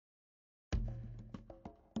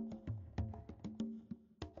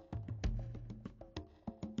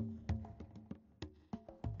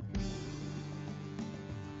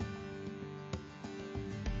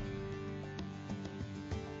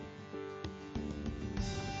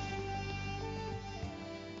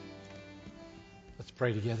Let's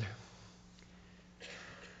pray together.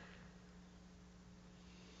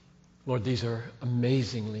 Lord, these are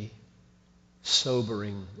amazingly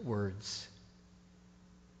sobering words.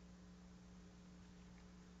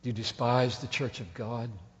 You despise the church of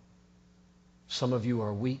God. Some of you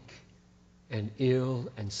are weak and ill,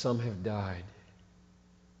 and some have died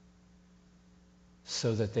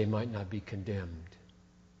so that they might not be condemned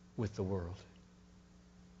with the world.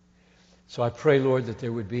 So I pray, Lord, that there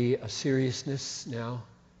would be a seriousness now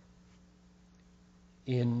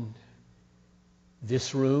in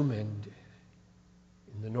this room and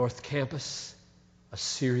in the North Campus, a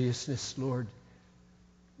seriousness, Lord,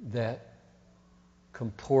 that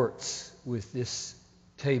comports with this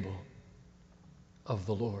table of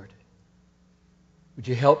the Lord. Would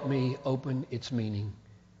you help me open its meaning?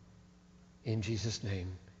 In Jesus'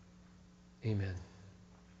 name, amen.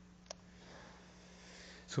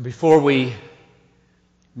 So before we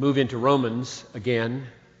move into Romans again,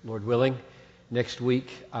 Lord willing, next week,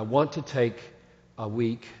 I want to take a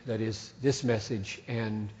week that is this message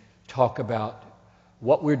and talk about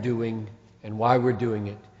what we're doing and why we're doing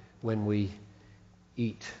it when we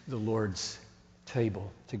eat the Lord's table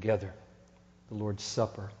together, the Lord's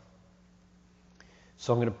Supper.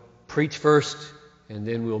 So I'm going to preach first, and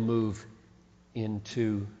then we'll move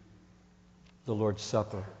into the Lord's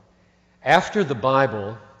Supper. After the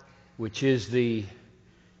Bible, which is the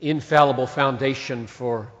infallible foundation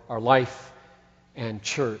for our life and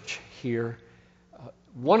church here,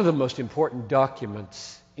 one of the most important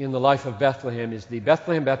documents in the life of Bethlehem is the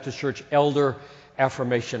Bethlehem Baptist Church Elder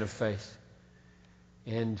Affirmation of Faith.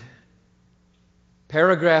 And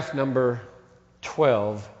paragraph number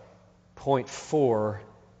 12.4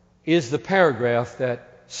 is the paragraph that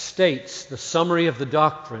states the summary of the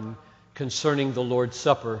doctrine concerning the Lord's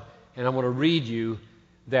Supper. And I want to read you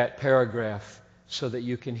that paragraph so that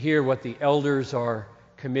you can hear what the elders are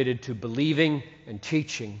committed to believing and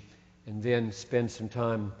teaching, and then spend some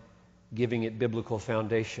time giving it biblical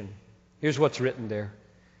foundation. Here's what's written there.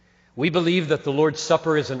 We believe that the Lord's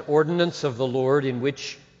Supper is an ordinance of the Lord in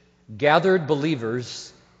which gathered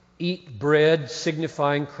believers eat bread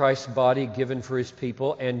signifying Christ's body given for His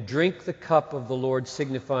people, and drink the cup of the Lord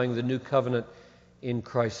signifying the new covenant in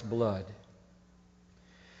Christ's blood.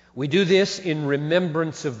 We do this in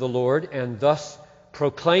remembrance of the Lord, and thus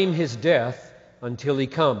proclaim His death until He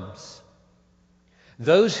comes.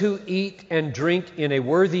 Those who eat and drink in a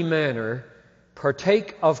worthy manner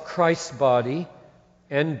partake of Christ's body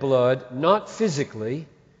and blood, not physically,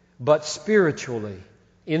 but spiritually,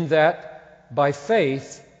 in that by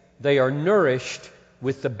faith they are nourished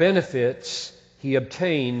with the benefits He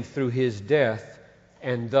obtained through His death,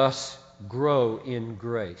 and thus grow in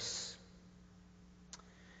grace.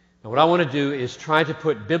 Now, what I want to do is try to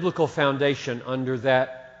put biblical foundation under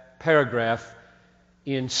that paragraph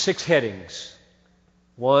in 6 headings.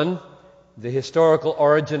 1, the historical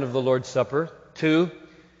origin of the Lord's Supper. 2,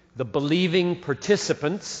 the believing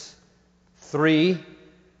participants. 3,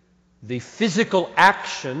 the physical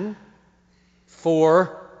action.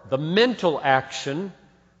 4, the mental action.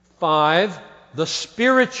 5, the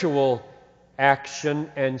spiritual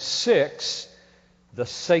action. And 6, the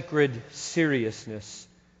sacred seriousness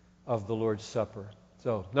of the Lord's Supper.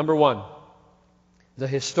 So, number 1, the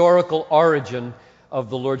historical origin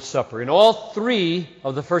of the Lord's Supper. In all 3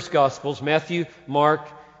 of the first Gospels, Matthew, Mark,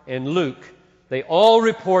 and Luke, they all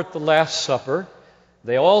report the Last Supper.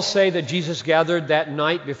 They all say that Jesus gathered that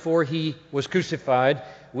night before He was crucified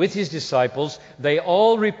with His disciples. They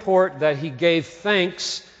all report that He gave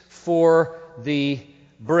thanks for the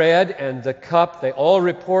bread and the cup. They all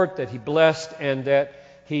report that He blessed and that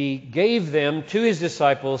He gave them to His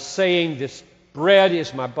disciples, saying, "This bread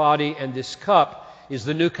is my body, and this cup is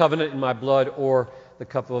the new covenant in my blood," or the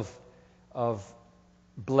cup of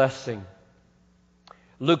blessing.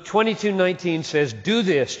 Luke 22:19 says, "Do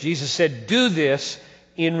this." Jesus said, "Do this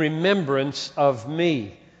in remembrance of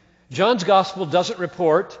me." John's Gospel doesn't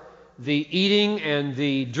report the eating and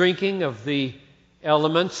the drinking of the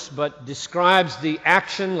elements, but describes the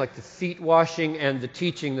action, like the feet washing, and the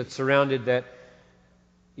teaching that surrounded that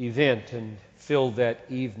event and filled that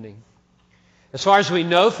evening. As far as we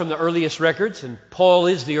know from the earliest records, and Paul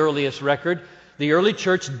is the earliest record, the early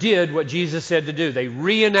church did what Jesus said to do. They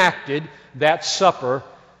reenacted that supper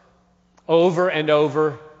over and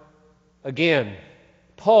over again.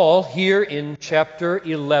 Paul, here in chapter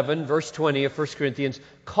 11, verse 20 of 1 Corinthians,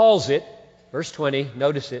 calls it, verse 20,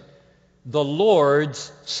 notice it, the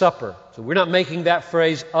Lord's Supper. So we're not making that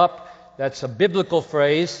phrase up. That's a biblical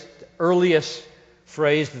phrase, the earliest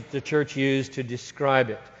phrase that the church used to describe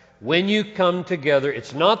it. When you come together,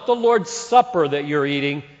 it's not the Lord's Supper that you're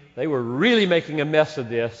eating, they were really making a mess of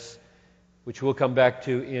this, which we'll come back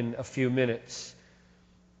to in a few minutes.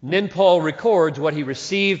 And then Paul records what he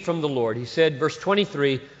received from the Lord. He said, verse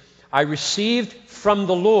 23, I received from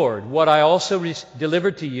the Lord what I also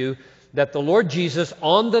delivered to you, that the Lord Jesus,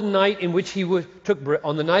 on the night in which he was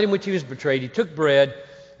betrayed, he took bread,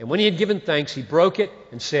 and when he had given thanks, he broke it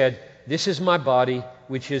and said, this is my body,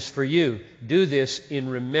 which is for you. Do this in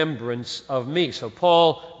remembrance of me. So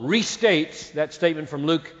Paul restates that statement from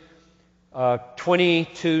Luke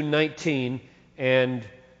 22:19 and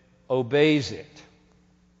obeys it.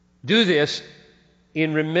 Do this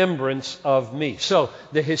in remembrance of me. So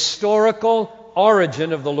the historical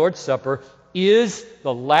origin of the Lord's Supper is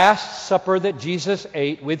the Last Supper that Jesus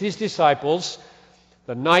ate with his disciples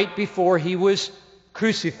the night before he was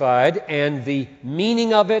crucified, and the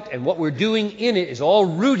meaning of it and what we're doing in it is all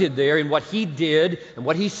rooted there in what he did and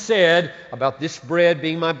what he said about this bread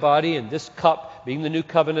being my body and this cup being the new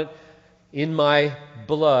covenant in my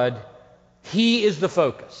blood. He is the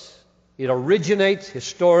focus. It originates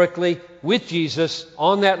historically with Jesus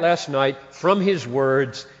on that last night from his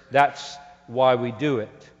words. That's why we do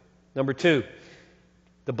it. Number two,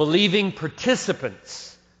 the believing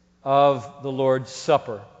participants of the Lord's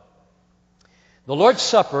Supper. The Lord's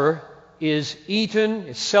Supper is eaten,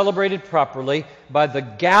 is celebrated properly by the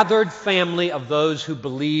gathered family of those who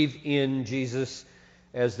believe in Jesus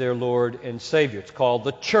as their Lord and Savior. It's called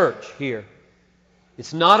the church here.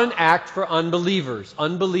 It's not an act for unbelievers.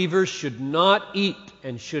 Unbelievers should not eat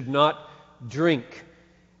and should not drink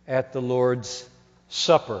at the Lord's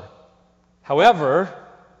Supper. However,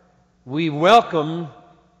 we welcome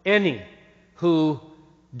any who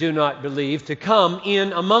do not believe to come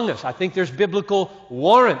in among us. I think there's biblical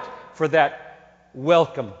warrant for that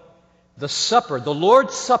welcome. The supper, the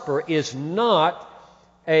Lord's Supper, is not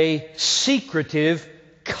a secretive,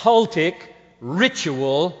 cultic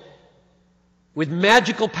ritual with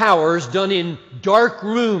magical powers done in dark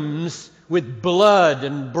rooms with blood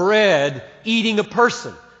and bread eating a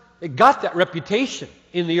person. It got that reputation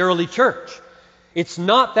in the early church. It's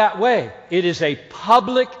not that way. It is a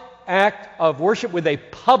public act of worship with a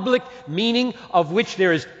public meaning of which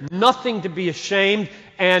there is nothing to be ashamed.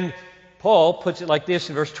 And Paul puts it like this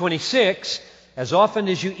in verse 26, as often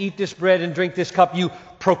as you eat this bread and drink this cup, you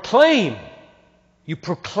proclaim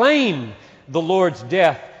the Lord's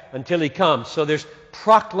death until he comes. So there's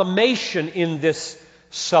proclamation in this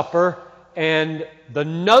supper, and the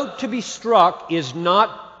note to be struck is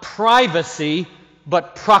not privacy,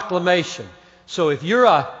 but proclamation. So if you're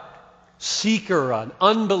a seeker, an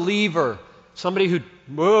unbeliever, somebody who,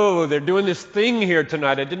 whoa, they're doing this thing here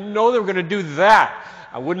tonight, I didn't know they were going to do that,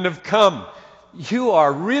 I wouldn't have come. You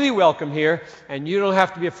are really welcome here, and you don't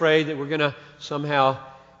have to be afraid that we're going to somehow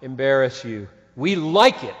embarrass you. We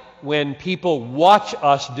like it when people watch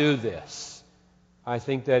us do this. I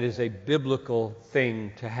think that is a biblical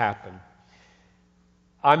thing to happen.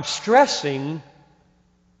 I'm stressing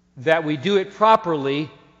that we do it properly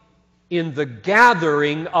in the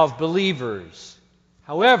gathering of believers.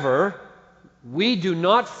 However, we do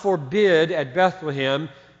not forbid at Bethlehem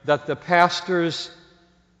that the pastors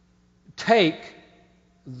take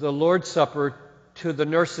the Lord's Supper to the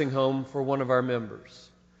nursing home for one of our members.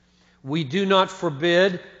 We do not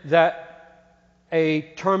forbid that a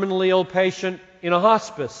terminally ill patient in a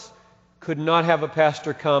hospice could not have a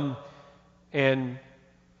pastor come and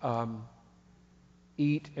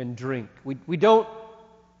eat and drink. We don't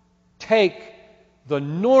take the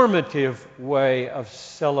normative way of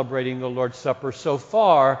celebrating the Lord's Supper so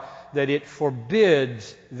far that it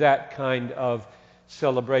forbids that kind of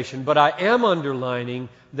celebration. But I am underlining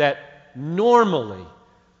that normally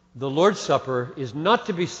the Lord's Supper is not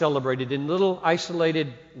to be celebrated in little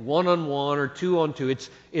isolated one-on-one or two-on-two.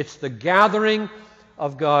 It's the gathering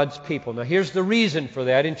of God's people. Now here's the reason for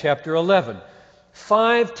that in chapter 11.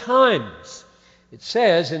 5 times it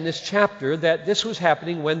says in this chapter that this was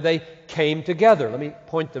happening when they came together. Let me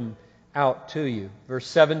point them out to you. Verse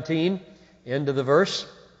 17, end of the verse.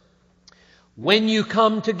 When you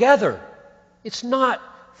come together, it's not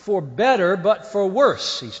for better, but for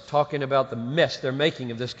worse. He's talking about the mess they're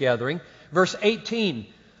making of this gathering. Verse 18,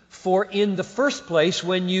 for in the first place,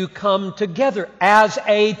 when you come together as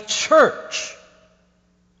a church.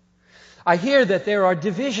 I hear that there are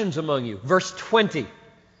divisions among you. Verse 20,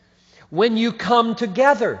 when you come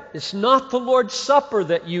together, it's not the Lord's Supper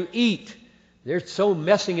that you eat. They're so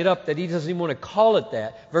messing it up that he doesn't even want to call it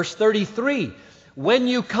that. Verse 33, when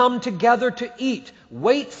you come together to eat,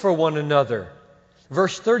 wait for one another.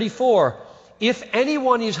 Verse 34, if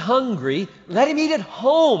anyone is hungry, let him eat at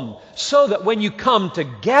home, so that when you come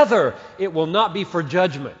together, it will not be for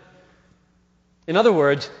judgment. In other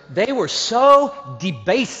words, they were so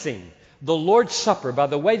debasing the Lord's Supper by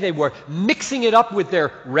the way they were mixing it up with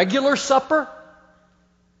their regular supper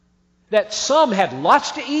that some had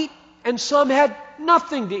lots to eat and some had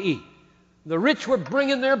nothing to eat. The rich were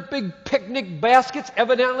bringing their big picnic baskets,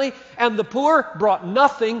 evidently, and the poor brought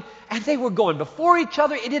nothing, and they were going before each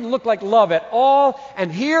other. It didn't look like love at all.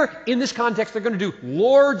 And here, in this context, they're going to do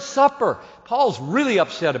Lord's Supper. Paul's really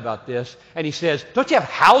upset about this, and he says, don't you have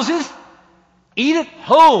houses? Eat at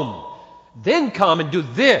home. Then come and do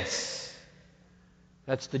this.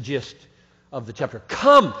 That's the gist of the chapter.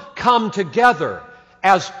 Come together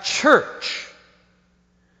as church.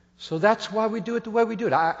 So that's why we do it the way we do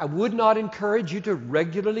it. I would not encourage you to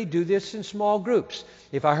regularly do this in small groups.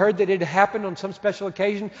 If I heard that it happened on some special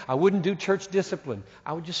occasion, I wouldn't do church discipline.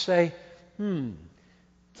 I would just say, I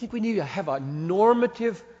think we need to have a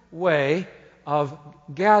normative way of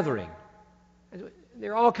gathering.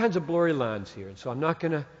 There are all kinds of blurry lines here, and so I'm not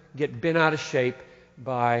going to get bent out of shape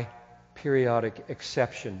by periodic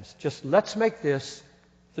exceptions. Just let's make this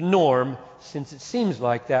the norm, since it seems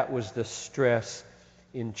like that was the stress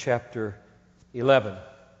in chapter 11.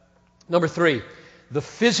 Number 3, the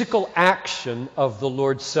physical action of the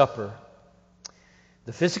Lord's Supper.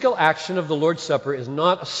 The physical action of the Lord's Supper is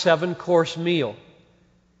not a 7-course meal.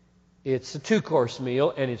 It's a 2-course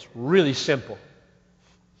meal, and it's really simple.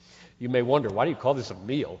 You may wonder, why do you call this a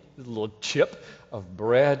meal? This little chip of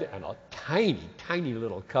bread and a tiny, tiny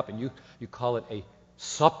little cup, and you call it a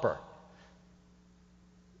supper.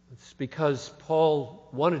 It's because Paul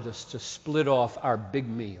wanted us to split off our big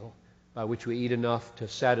meal, by which we eat enough to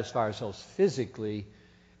satisfy ourselves physically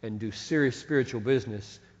and do serious spiritual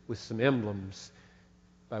business, with some emblems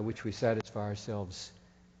by which we satisfy ourselves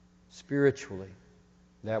spiritually.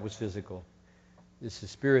 That was physical. This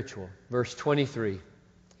is spiritual. Verse 23.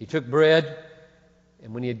 He took bread,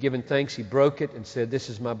 and when he had given thanks, he broke it and said, "This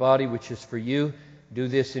is my body, which is for you. Do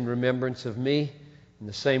this in remembrance of me." In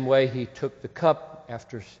the same way, he took the cup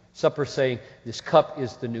after supper, saying, "This cup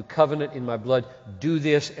is the new covenant in my blood. Do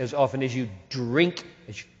this as often as you drink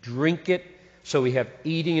it." So we have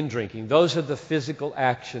eating and drinking. Those are the physical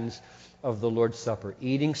actions of the Lord's Supper.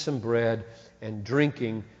 Eating some bread and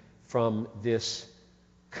drinking from this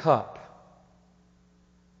cup.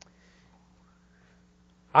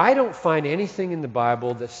 I don't find anything in the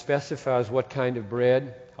Bible that specifies what kind of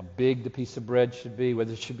bread, how big the piece of bread should be,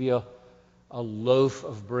 whether it should be a loaf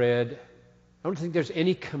of bread. I don't think there's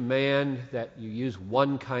any command that you use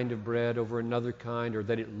one kind of bread over another kind, or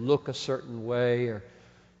that it look a certain way.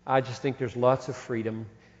 I just think there's lots of freedom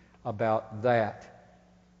about that.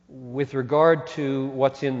 With regard to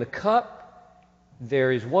what's in the cup,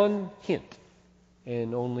 there is one hint,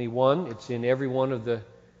 and only one. It's in every one of the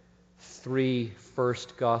 3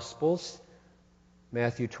 first Gospels.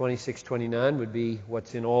 Matthew 26:29 would be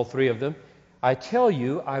what's in all 3 of them. "I tell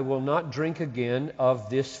you, I will not drink again of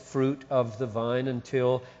this fruit of the vine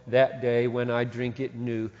until that day when I drink it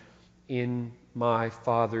new in my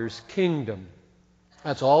Father's kingdom."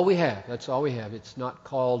 That's all we have. That's all we have. It's not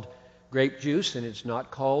called grape juice, and it's not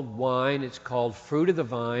called wine. It's called fruit of the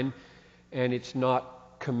vine, and it's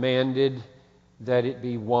not commanded that it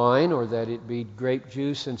be wine or that it be grape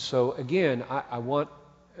juice. And so, again, I want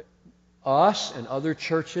us and other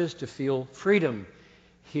churches to feel freedom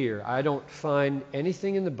here. I don't find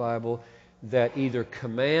anything in the Bible that either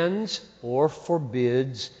commands or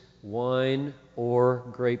forbids wine or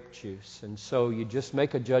grape juice. And so you just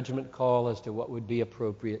make a judgment call as to what would be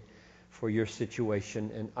appropriate for your situation.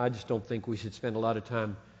 And I just don't think we should spend a lot of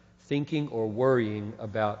time thinking or worrying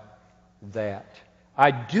about that.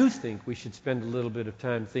 I do think we should spend a little bit of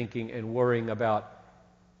time thinking and worrying about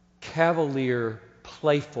cavalier,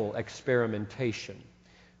 playful experimentation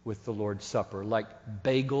with the Lord's Supper, like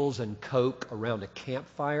bagels and Coke around a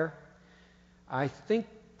campfire. I think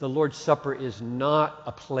the Lord's Supper is not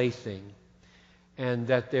a plaything, and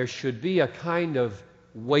that there should be a kind of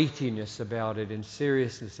weightiness about it and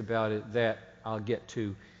seriousness about it that I'll get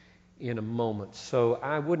to in a moment. So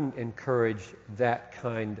I wouldn't encourage that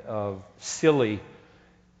kind of silly,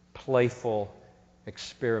 playful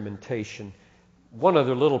experimentation. One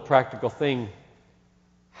other little practical thing: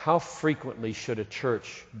 how frequently should a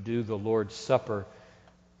church do the Lord's Supper?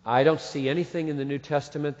 I don't see anything in the New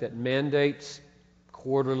Testament that mandates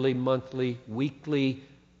quarterly, monthly, weekly,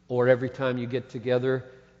 or every time you get together.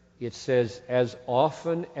 It says, "As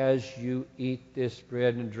often as you eat this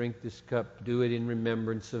bread and drink this cup, do it in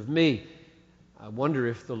remembrance of me." I wonder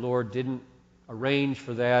if the Lord didn't arrange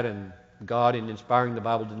for that, and God, in inspiring the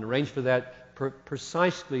Bible, didn't arrange for that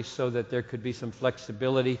precisely so that there could be some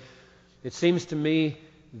flexibility. It seems to me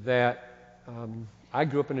that I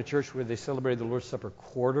grew up in a church where they celebrated the Lord's Supper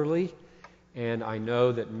quarterly, and I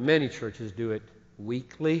know that many churches do it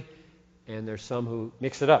weekly, and there's some who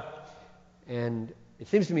mix it up. And it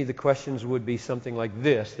seems to me the questions would be something like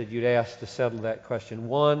this that you'd ask to settle that question.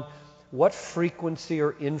 One, what frequency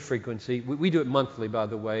or infrequency? We do it monthly, by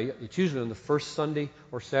the way. It's usually on the first Sunday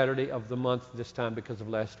or Saturday of the month. This time, because of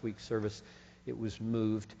last week's service, it was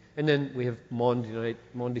moved. And then we have Maundy night,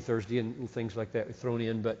 Maundy, Thursday, and things like that thrown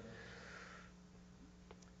in. But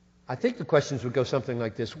I think the questions would go something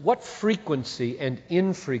like this. What frequency and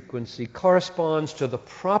infrequency corresponds to the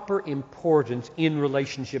proper importance in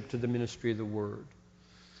relationship to the ministry of the Word?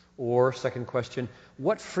 Or, second question,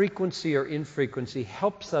 what frequency or infrequency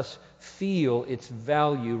helps us feel its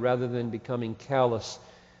value rather than becoming callous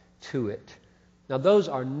to it? Now, those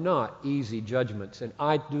are not easy judgments, and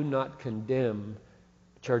I do not condemn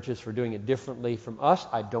churches for doing it differently from us.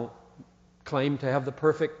 I don't claim to have the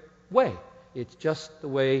perfect way. It's just the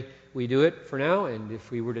way we do it for now, and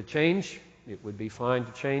if we were to change, it would be fine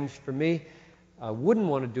to change for me. I wouldn't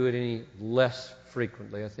want to do it any less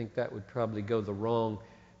frequently. I think that would probably go the wrong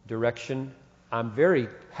direction. I'm very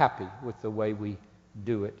happy with the way we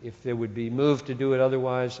do it. If there would be moved to do it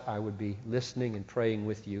otherwise, I would be listening and praying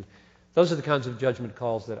with you. Those are the kinds of judgment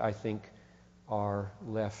calls that I think are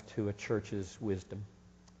left to a church's wisdom.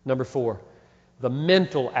 Number 4, the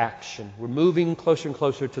mental action. We're moving closer and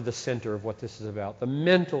closer to the center of what this is about. The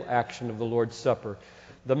mental action of the Lord's Supper.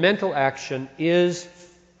 The mental action is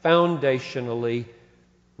foundationally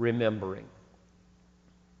remembering.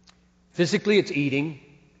 Physically, it's eating.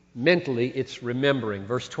 Mentally, it's remembering.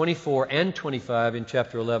 Verse 24 and 25 in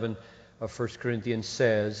chapter 11 of 1 Corinthians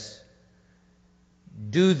says,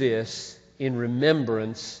 "Do this in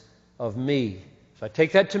remembrance of me." So I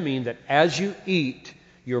take that to mean that as you eat,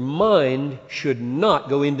 your mind should not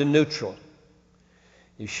go into neutral.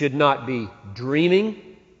 You should not be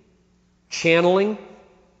dreaming, channeling,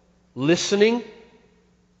 listening,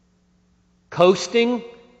 coasting.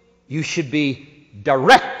 You should be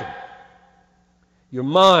directing your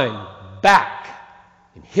mind back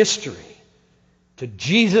in history to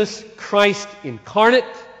Jesus Christ incarnate,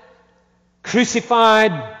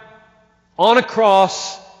 crucified, on a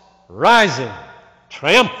cross, rising,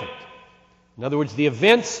 triumphant. In other words, the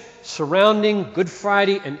events surrounding Good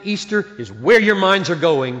Friday and Easter is where your minds are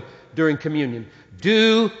going during communion.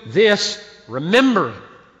 Do this remembering.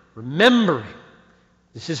 Remembering.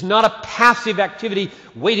 This is not a passive activity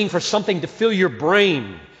waiting for something to fill your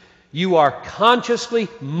brain. You are consciously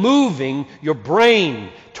moving your brain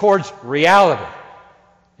towards reality,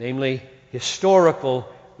 namely historical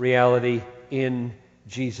reality in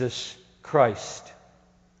Jesus Christ.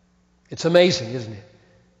 It's amazing, isn't it?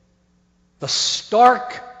 The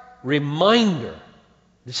stark reminder.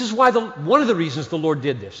 This is why one of the reasons the Lord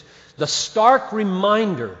did this. The stark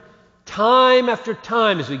reminder, time after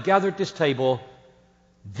time as we gather at this table,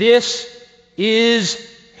 this is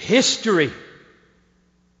history.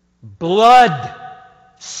 Blood,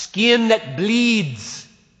 skin that bleeds,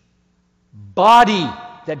 body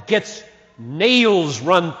that gets nails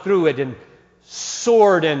run through it and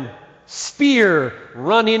sword and spear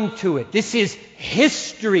run into it. This is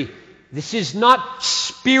history. This is not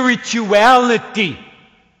spirituality.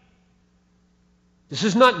 This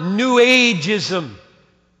is not New Ageism.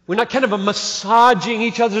 We're not kind of massaging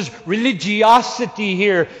each other's religiosity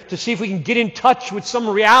here to see if we can get in touch with some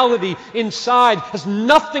reality inside. It has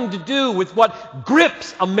nothing to do with what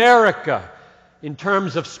grips America in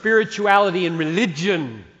terms of spirituality and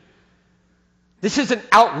religion. This is an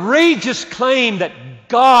outrageous claim that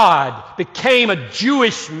God became a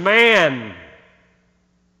Jewish man,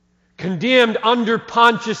 condemned under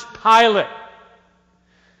Pontius Pilate,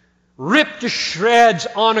 ripped to shreds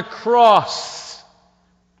on a cross.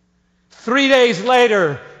 3 days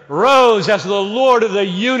later, rose as the Lord of the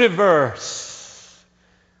universe.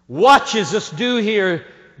 Watches us do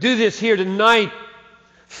this here tonight.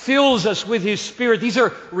 Fills us with His Spirit. These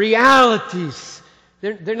are realities.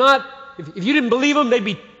 They're not, if you didn't believe them, they'd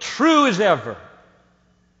be true as ever.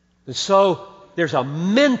 And so, there's a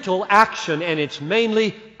mental action, and it's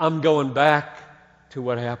mainly, I'm going back to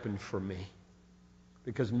what happened for me.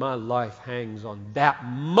 Because my life hangs on that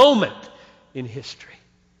moment in history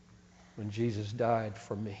when Jesus died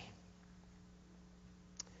for me.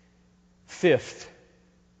 Fifth,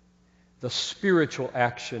 the spiritual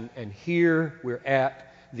action, and here we're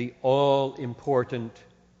at the all-important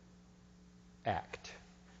act,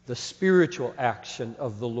 the spiritual action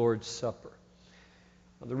of the Lord's Supper.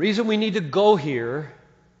 Now, the reason we need to go here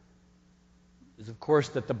is, of course,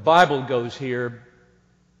 that the Bible goes here,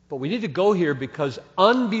 but we need to go here because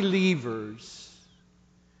unbelievers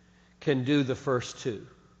can do the first two.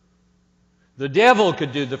 The devil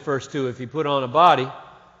could do the first two if he put on a body.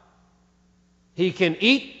 He can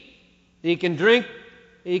eat, he can drink,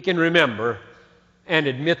 he can remember, and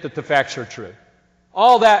admit that the facts are true.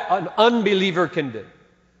 All that an unbeliever can do,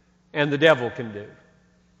 and the devil can do.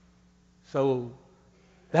 So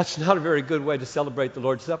that's not a very good way to celebrate the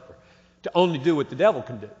Lord's Supper, to only do what the devil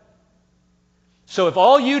can do. So if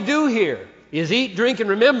all you do here is eat, drink, and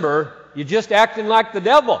remember, you're just acting like the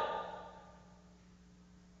devil.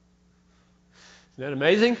 Isn't that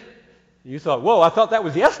amazing? You thought, whoa, I thought that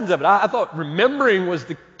was the essence of it. I thought remembering was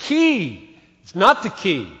the key. It's not the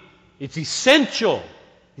key. It's essential.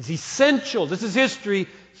 It's essential. This is history.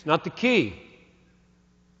 It's not the key.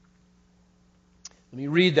 Let me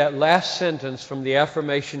read that last sentence from the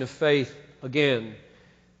Affirmation of Faith again.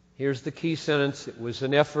 Here's the key sentence. It was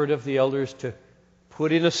an effort of the elders to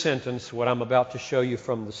put in a sentence what I'm about to show you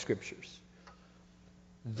from the Scriptures.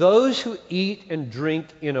 Those who eat and drink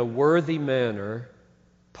in a worthy manner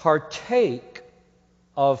partake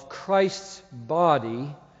of Christ's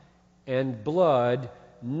body and blood,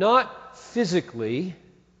 not physically,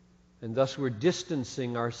 and thus we're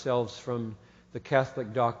distancing ourselves from the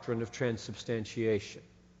Catholic doctrine of transubstantiation.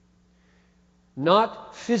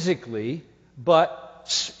 Not physically, but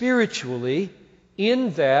spiritually,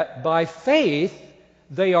 in that by faith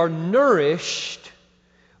they are nourished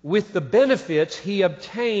with the benefits He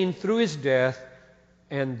obtained through His death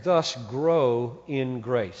and thus grow in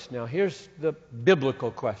grace. Now here's the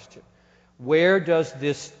biblical question. Where does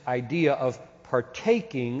this idea of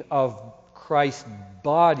partaking of Christ's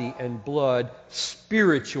body and blood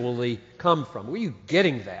spiritually come from? Where are you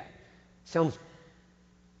getting that? Sounds,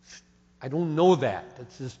 I don't know that.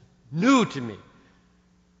 That's just new to me.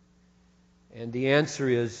 And the answer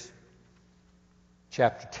is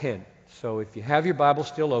chapter 10. So if you have your Bible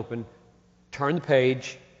still open, turn the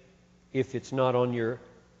page, if it's not on your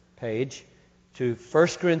page, to 1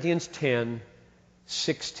 Corinthians 10,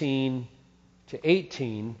 16 to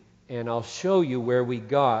 18, and I'll show you where we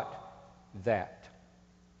got that.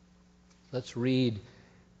 Let's read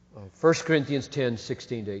 1 Corinthians 10,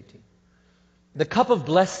 16 to 18. The cup of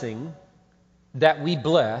blessing that we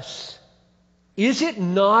bless, is it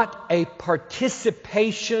not a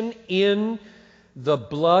participation in the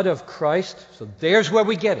blood of Christ? So there's where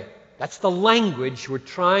we get it. That's the language we're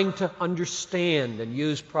trying to understand and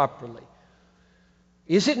use properly.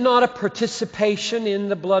 Is it not a participation in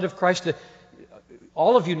the blood of Christ?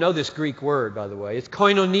 All of you know this Greek word, by the way. It's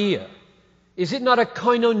koinonia. Is it not a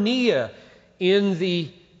koinonia in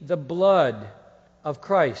the blood of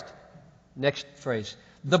Christ? Next phrase.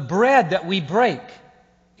 The bread that we break,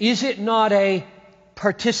 is it not a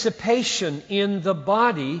participation in the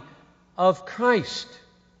body of Christ?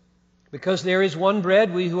 Because there is one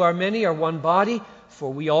bread, we who are many are one body,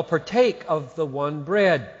 for we all partake of the one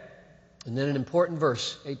bread. And then an important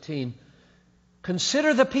verse, 18.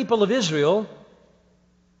 Consider the people of Israel.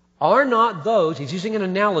 Are not those, he's using an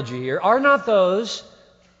analogy here, are not those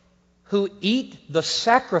who eat the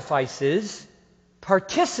sacrifices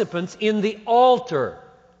participants in the altar?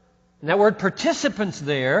 And that word participants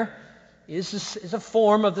there is a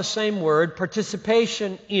form of the same word,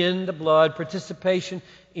 participation in the blood, participation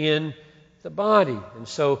in the body. And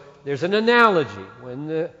so there's an analogy. When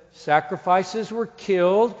the sacrifices were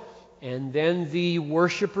killed and then the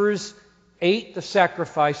worshipers ate the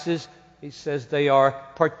sacrifices, he says they are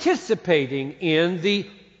participating in the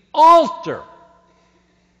altar.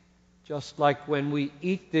 Just like when we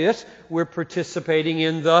eat this, we're participating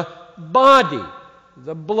in the body,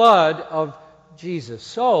 the blood of Jesus.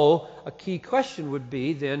 So, a key question would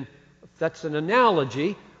be then, if that's an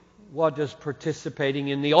analogy, what does participating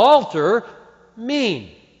in the altar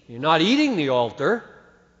mean? You're not eating the altar.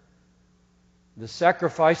 The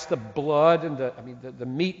sacrifice, the blood, and the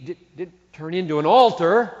meat didn't turn into an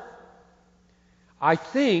altar. I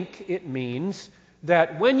think it means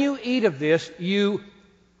that when you eat of this, you,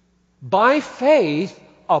 by faith,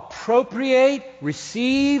 appropriate,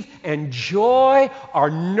 receive, enjoy,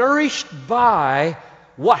 are nourished by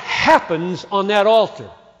what happens on that altar.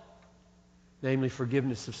 Namely,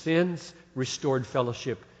 forgiveness of sins, restored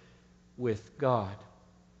fellowship with God.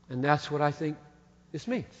 And that's what I think this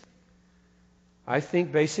means. I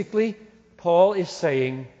think basically Paul is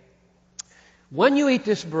saying, when you eat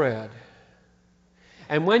this bread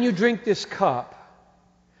and when you drink this cup,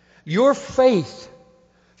 your faith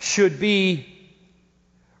should be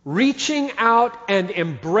reaching out and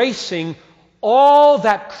embracing all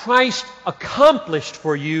that Christ accomplished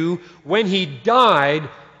for you when He died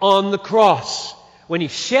on the cross. When He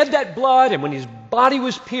shed that blood and when His body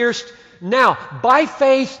was pierced. Now, by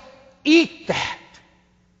faith, eat that.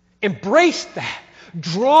 Embrace that.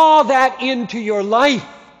 Draw that into your life.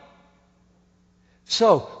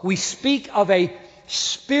 So, we speak of a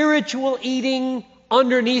spiritual eating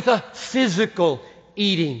underneath a physical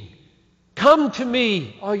eating. Come to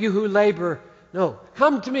me, all you who labor. No,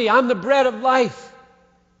 come to me. I'm the bread of life.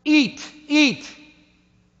 Eat, eat.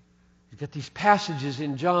 You've got these passages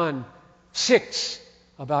in John 6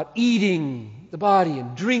 about eating the body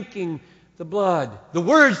and drinking the blood. The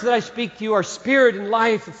words that I speak to you are spirit and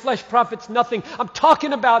life. The flesh profits nothing. I'm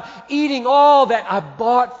talking about eating all that I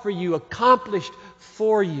bought for you, accomplished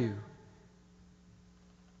for you.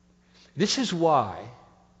 This is why,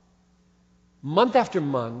 month after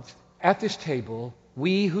month, at this table,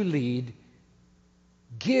 we who lead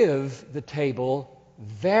give the table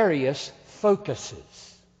various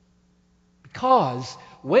focuses. Because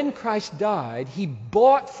when Christ died, He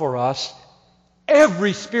bought for us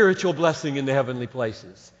every spiritual blessing in the heavenly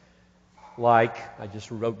places. Like, I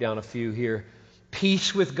just wrote down a few here,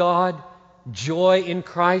 peace with God, joy in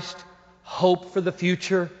Christ, hope for the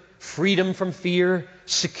future, freedom from fear,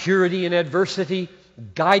 security in adversity,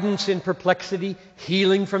 guidance in perplexity,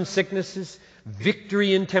 healing from sicknesses,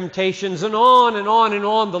 victory in temptations, and on and on and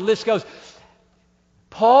on the list goes.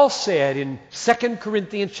 Paul said in 2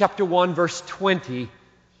 Corinthians chapter 1, verse 20,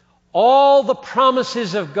 all the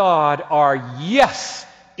promises of God are yes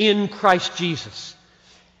in Christ Jesus.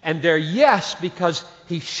 And they're yes because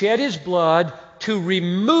He shed His blood to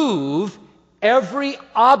remove every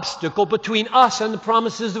obstacle between us and the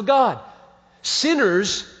promises of God.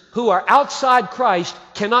 Sinners who are outside Christ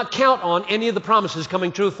cannot count on any of the promises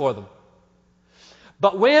coming true for them.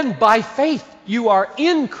 But when by faith you are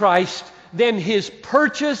in Christ, then His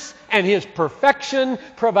purchase and His perfection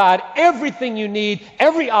provide everything you need.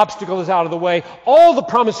 Every obstacle is out of the way. All the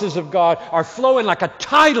promises of God are flowing like a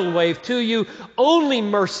tidal wave to you. Only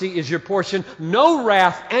mercy is your portion. No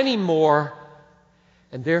wrath anymore.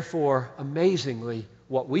 And therefore, amazingly,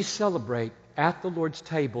 what we celebrate at the Lord's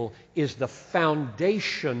table is the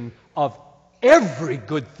foundation of every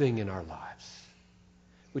good thing in our lives.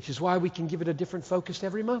 Which is why we can give it a different focus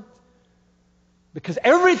every month. Because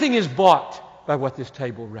everything is bought by what this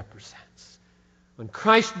table represents. When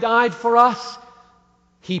Christ died for us,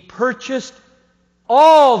 He purchased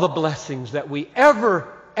all the blessings that we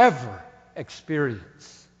ever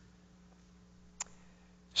experience.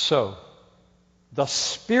 So, the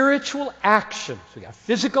spiritual action. So we got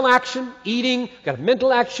physical action, eating, we got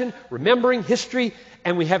mental action, remembering history,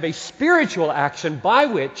 and we have a spiritual action by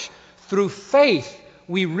which, through faith,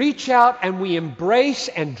 we reach out and we embrace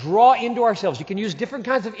and draw into ourselves. You can use different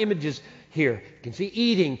kinds of images here. You can see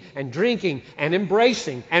eating and drinking and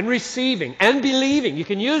embracing and receiving and believing. You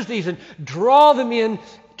can use these and draw them in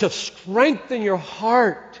to strengthen your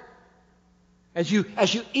heart. As you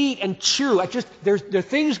eat and chew, there are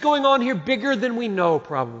things going on here bigger than we know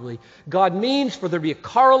probably. God means for there to be a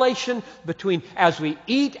correlation between as we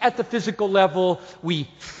eat at the physical level, we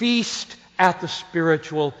feast at the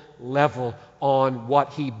spiritual level on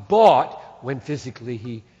what He bought when physically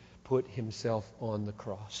He put Himself on the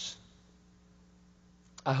cross.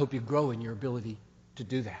 I hope you grow in your ability to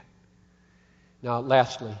do that. Now,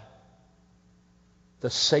 lastly, the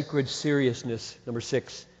sacred seriousness, number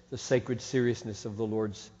 6, the sacred seriousness of the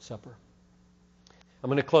Lord's Supper. I'm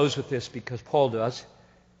going to close with this because Paul does,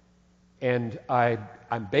 and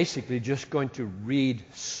I'm basically just going to read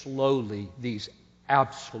slowly these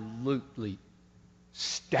absolutely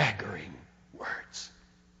staggering words.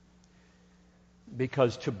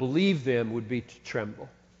 Because to believe them would be to tremble.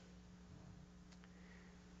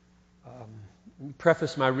 Let me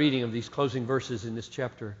preface my reading of these closing verses in this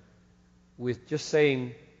chapter with just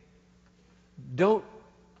saying, don't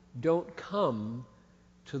come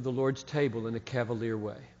to the Lord's table in a cavalier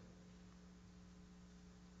way.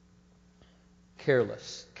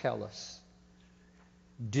 Careless, callous.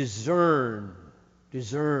 Discern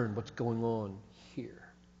what's going on here.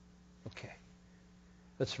 Okay.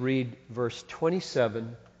 Let's read verse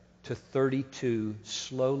 27 to 32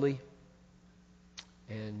 slowly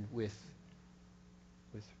and with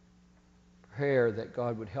prayer that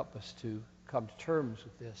God would help us to come to terms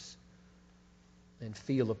with this and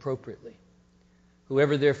feel appropriately.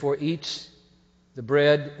 Whoever therefore eats the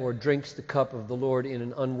bread or drinks the cup of the Lord in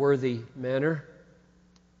an unworthy manner.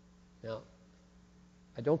 Now,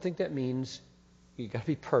 I don't think that means you've got to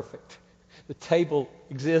be perfect. The table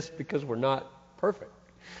exists because we're not perfect.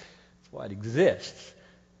 That's why it exists.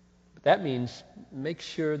 But that means make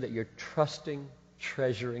sure that you're trusting,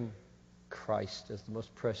 treasuring Christ as the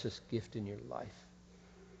most precious gift in your life.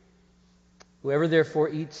 Whoever therefore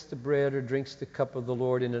eats the bread or drinks the cup of the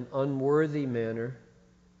Lord in an unworthy manner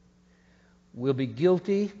will be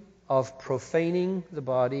guilty of profaning the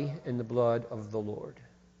body and the blood of the Lord.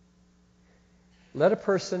 Let a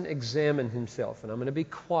person examine himself. And I'm going to be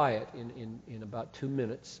quiet in about 2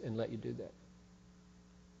 minutes and let you do that.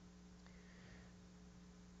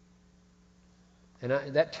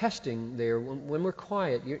 And that testing there, when we're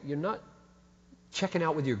quiet, you're not checking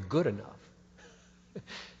out whether you're good enough.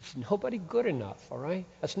 There's nobody good enough, all right?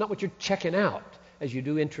 That's not what you're checking out as you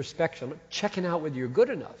do introspection. I'm not checking out whether you're good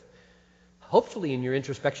enough. Hopefully in your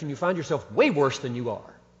introspection you find yourself way worse than you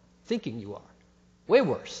are, thinking you are. Way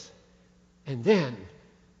worse. And then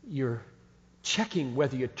you're checking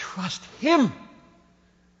whether you trust Him.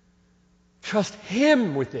 Trust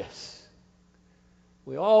Him with this.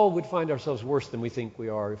 We all would find ourselves worse than we think we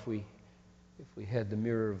are if we had the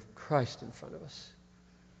mirror of Christ in front of us.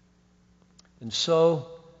 And so,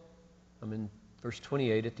 I'm in verse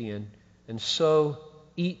 28 at the end, and so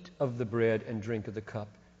eat of the bread and drink of the cup.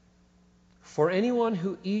 For anyone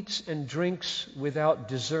who eats and drinks without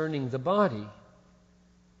discerning the body,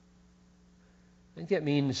 I think that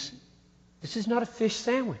means this is not a fish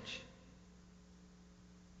sandwich.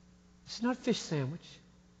 It's not a fish sandwich.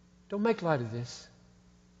 Don't make light of this.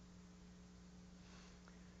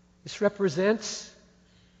 This represents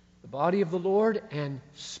the body of the Lord, and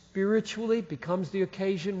spiritually becomes the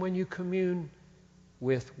occasion when you commune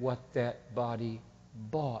with what that body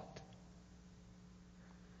bought.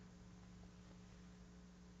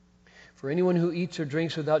 For anyone who eats or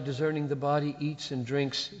drinks without discerning the body eats and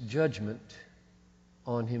drinks judgment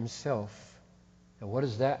on himself. Now, what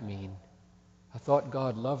does that mean? I thought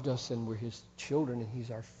God loved us and we're His children and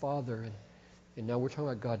He's our Father. And now we're talking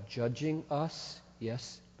about God judging us.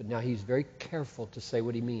 Yes, but now He's very careful to say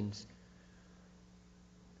what He means.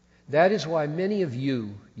 That is why many of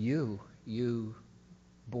you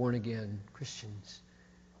born-again Christians,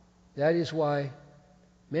 that is why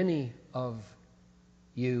many of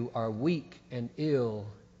you are weak and ill,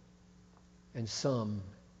 and some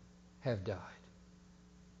have died.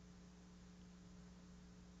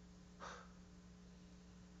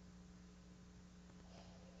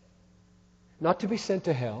 Not to be sent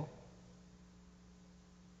to hell,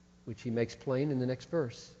 which He makes plain in the next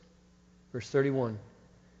verse. Verse 31.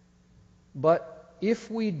 But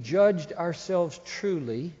if we judged ourselves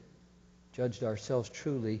truly,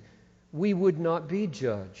 we would not be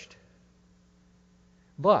judged.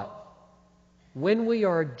 But when we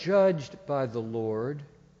are judged by the Lord,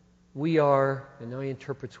 we are, and now He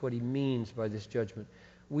interprets what He means by this judgment,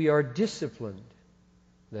 we are disciplined.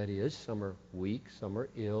 That is, some are weak, some are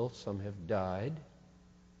ill, some have died.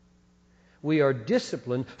 We are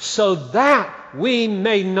disciplined so that we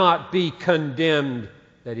may not be condemned,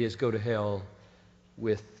 that is, go to hell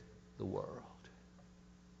with the world.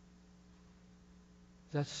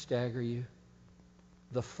 Does that stagger you?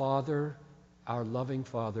 The Father, our loving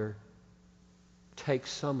Father, takes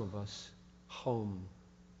some of us home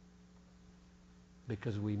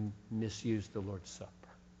because we misused the Lord's Supper.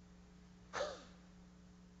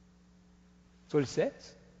 That's what it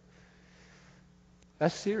says.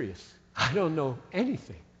 That's serious. I don't know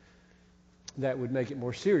anything that would make it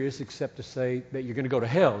more serious except to say that you're going to go to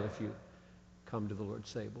hell if you come to the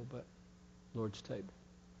Lord's table, Lord's table.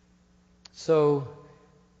 So,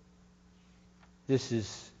 this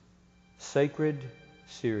is sacred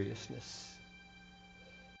seriousness.